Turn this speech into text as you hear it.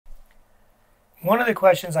One of the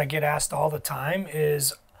questions I get asked all the time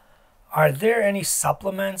is, are there any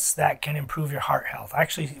supplements that can improve your heart health?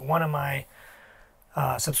 Actually, one of my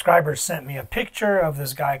subscribers sent me a picture of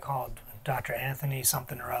this guy called Dr. Anthony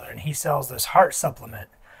something or other, and he sells this heart supplement.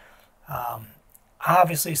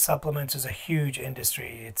 Obviously, supplements is a huge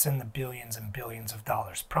industry. It's in the billions and billions of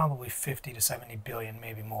dollars, probably 50 to 70 billion,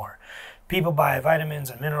 maybe more. People buy vitamins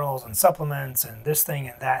and minerals and supplements and this thing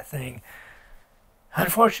and that thing.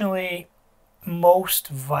 Unfortunately, most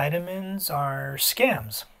vitamins are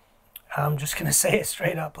scams. I'm just going to say it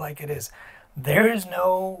straight up like it is. There is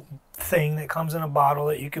no thing that comes in a bottle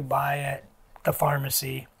that you could buy at the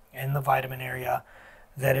pharmacy in the vitamin area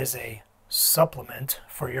that is a supplement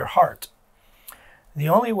for your heart. The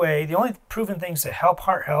only proven things that help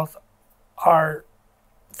heart health are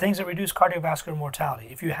things that reduce cardiovascular mortality.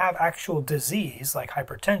 If you have actual disease like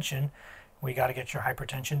hypertension, we got to get your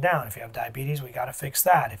hypertension down. If you have diabetes, we got to fix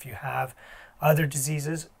that. If you have other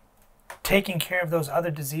diseases, taking care of those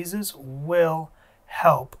other diseases will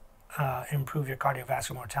help improve your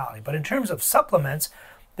cardiovascular mortality. But in terms of supplements,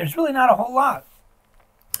 there's really not a whole lot.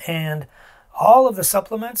 And all of the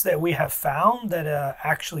supplements that we have found that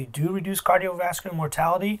actually do reduce cardiovascular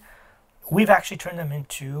mortality, we've actually turned them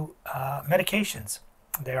into medications.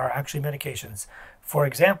 They are actually medications. For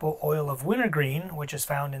example, oil of wintergreen, which is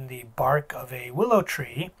found in the bark of a willow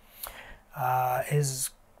tree,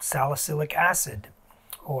 is salicylic acid,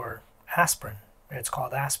 or aspirin. It's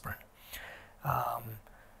called aspirin.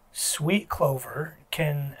 Sweet clover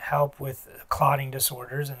can help with clotting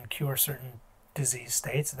disorders and cure certain disease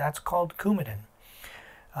states. That's called Coumadin.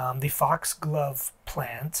 The foxglove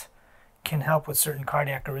plant can help with certain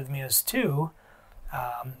cardiac arrhythmias too,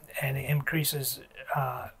 and it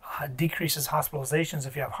decreases hospitalizations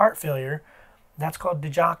if you have heart failure. That's called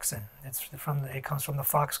digoxin. It comes from the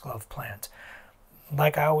foxglove plant.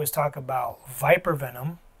 Like I always talk about, viper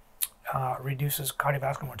venom reduces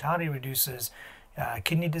cardiovascular mortality, reduces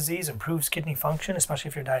kidney disease, improves kidney function, especially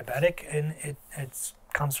if you're diabetic, and it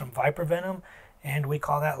comes from viper venom, and we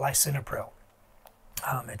call that lisinopril.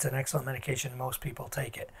 It's an excellent medication. Most people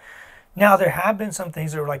take it. Now, there have been some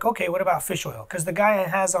things that are like, okay, what about fish oil? Because the guy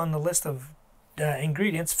has on the list of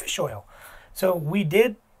ingredients fish oil. So we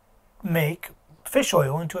did make fish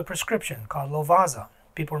oil into a prescription called Lovaza.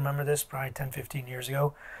 People remember this probably 10, 15 years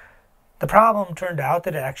ago. The problem turned out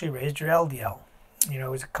that it actually raised your LDL. It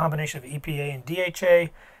was a combination of EPA and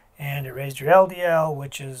DHA, and it raised your LDL,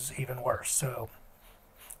 which is even worse. So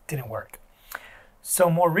it didn't work. So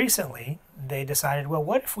more recently, they decided, well,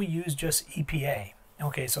 what if we use just EPA?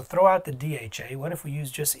 Okay, so throw out the DHA. What if we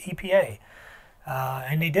use just EPA?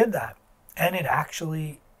 And they did that. And it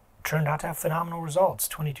actually turned out to have phenomenal results.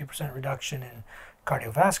 22% reduction in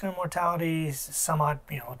cardiovascular mortality,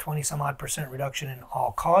 20 some odd percent reduction in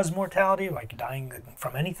all-cause mortality, like dying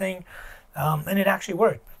from anything. And it actually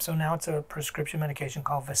worked. So now it's a prescription medication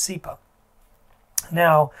called Vascepa.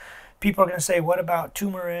 Now, people are going to say, what about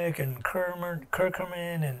turmeric and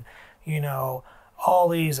curcumin and, all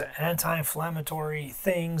these anti-inflammatory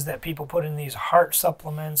things that people put in these heart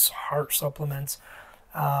supplements.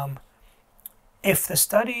 If the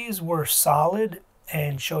studies were solid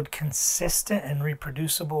and showed consistent and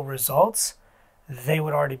reproducible results, they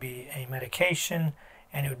would already be a medication,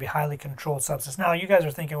 and it would be highly controlled substance. Now, you guys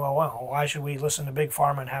are thinking, well, why should we listen to Big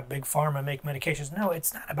Pharma and have Big Pharma make medications? No,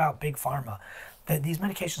 it's not about Big Pharma. These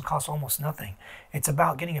medications cost almost nothing. It's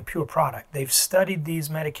about getting a pure product. They've studied these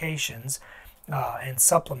medications and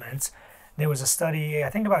supplements. There was a study, I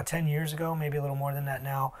think about 10 years ago, maybe a little more than that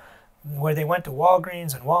now, where they went to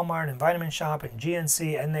Walgreens and Walmart and Vitamin Shop and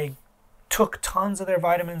GNC, and they took tons of their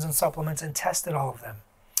vitamins and supplements and tested all of them.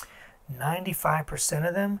 95%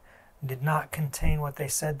 of them did not contain what they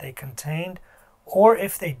said they contained, or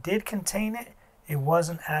if they did contain it, it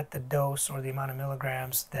wasn't at the dose or the amount of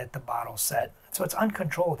milligrams that the bottle said. So it's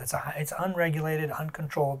uncontrolled. It's unregulated,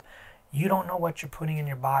 uncontrolled. You don't know what you're putting in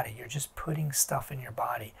your body. You're just putting stuff in your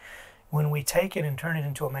body. When we take it and turn it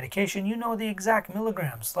into a medication, you know the exact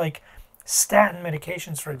milligrams. Like statin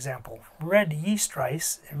medications, for example. Red yeast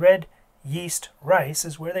rice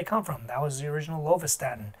is where they come from. That was the original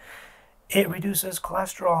lovastatin. It reduces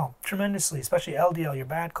cholesterol tremendously, especially LDL, your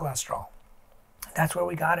bad cholesterol. That's where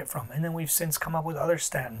we got it from. And then we've since come up with other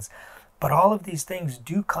statins. But all of these things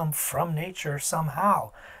do come from nature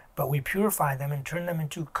somehow. But we purify them and turn them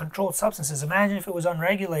into controlled substances. Imagine if it was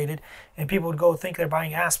unregulated and people would go think they're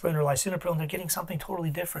buying aspirin or lisinopril and they're getting something totally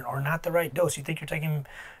different or not the right dose. You think you're taking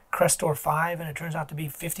Crestor 5 and it turns out to be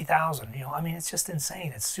 50,000. It's just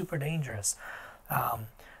insane. It's super dangerous.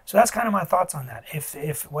 So that's kind of my thoughts on that.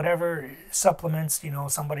 If whatever supplements,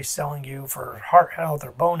 somebody's selling you for heart health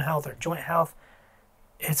or bone health or joint health,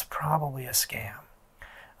 it's probably a scam.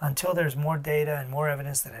 Until there's more data and more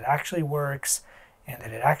evidence that it actually works and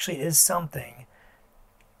that it actually is something,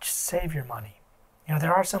 just save your money.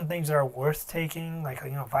 There are some things that are worth taking, like,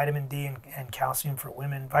 vitamin D and calcium for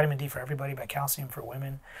women. Vitamin D for everybody, but calcium for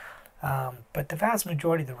women. But the vast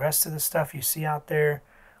majority, the rest of the stuff you see out there,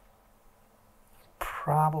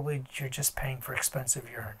 probably you're just paying for expensive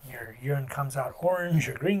urine. Your urine comes out orange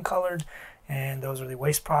or green colored, and those are the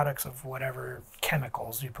waste products of whatever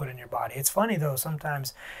chemicals you put in your body. It's funny though,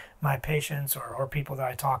 sometimes my patients or people that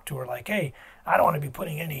I talk to are like, hey, I don't want to be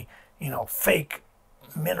putting any, fake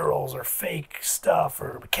minerals or fake stuff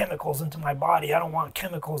or chemicals into my body. I don't want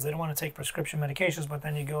chemicals. They don't want to take prescription medications, but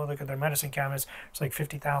then you go look at their medicine cabinets, it's like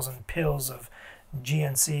 50,000 pills of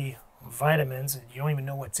GNC vitamins, and you don't even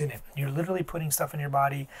know what's in it. You're literally putting stuff in your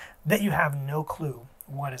body that you have no clue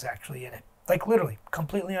what is actually in it. Like literally,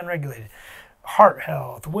 completely unregulated. Heart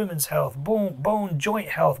health, women's health, bone joint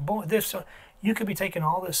health, this. You could be taking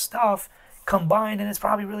all this stuff combined, and it's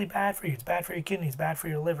probably really bad for you. It's bad for your kidneys, bad for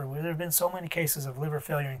your liver. There have been so many cases of liver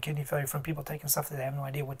failure and kidney failure from people taking stuff that they have no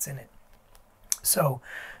idea what's in it. So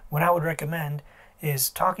what I would recommend is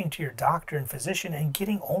talking to your doctor and physician and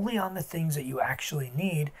getting only on the things that you actually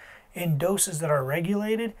need in doses that are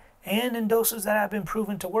regulated and in doses that have been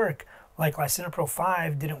proven to work. Like lisinopril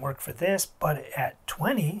 5 didn't work for this, but at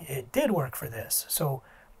 20, it did work for this. So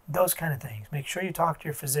those kind of things. Make sure you talk to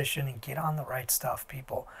your physician and get on the right stuff,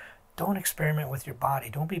 people. Don't experiment with your body.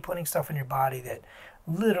 Don't be putting stuff in your body that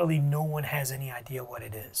literally no one has any idea what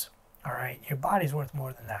it is. All right? Your body's worth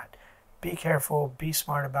more than that. Be careful. Be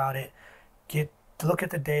smart about it. Look at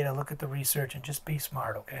the data. Look at the research and just be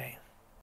smart, okay?